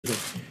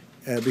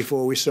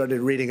before we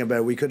started reading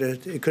about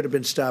it. It could have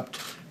been stopped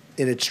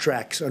in its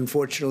tracks.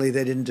 Unfortunately,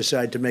 they didn't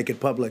decide to make it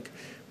public,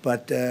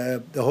 but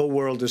the whole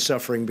world is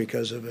suffering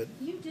because of it.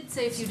 You did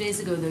say a few days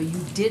ago, though, you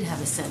did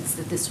have a sense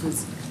that this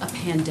was a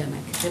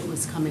pandemic that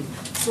was coming.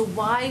 So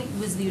why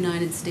was the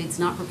United States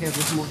not prepared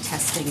with more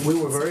testing? We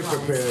were very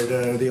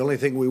prepared. The only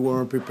thing we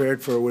weren't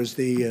prepared for was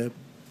the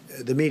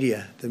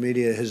media. The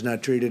media has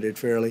not treated it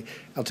fairly.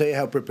 I'll tell you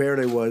how prepared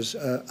I was.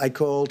 I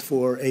called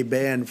for a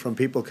ban from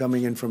people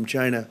coming in from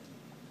China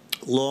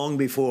long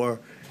before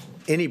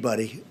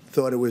anybody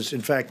thought it was.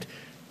 In fact,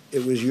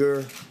 it was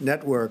your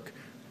network.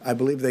 I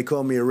believe they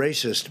called me a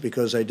racist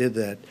because I did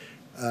that.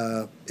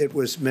 It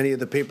was many of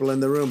the people in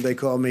the room. They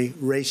called me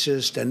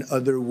racist and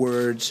other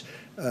words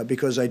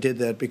because I did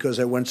that, because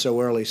I went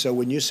so early. So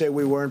when you say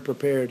we weren't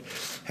prepared,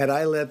 had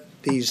I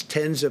let these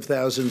tens of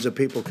thousands of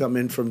people come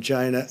in from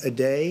China a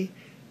day,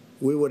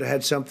 we would have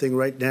had something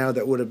right now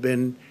that would have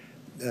been,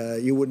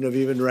 you wouldn't have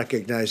even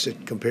recognized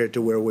it compared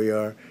to where we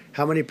are.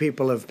 How many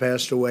people have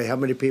passed away? How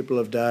many people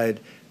have died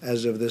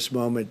as of this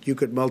moment? You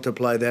could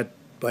multiply that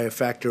by a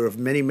factor of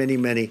many, many,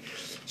 many.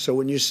 So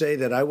when you say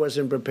that I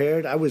wasn't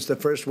prepared, I was the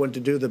first one to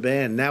do the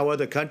ban. Now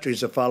other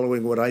countries are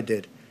following what I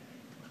did.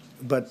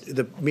 But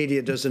the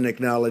media doesn't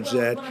acknowledge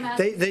that.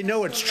 They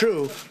know it's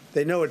true.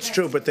 They know it's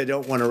true, but they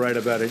don't want to write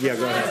about it. Yeah,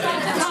 go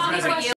ahead.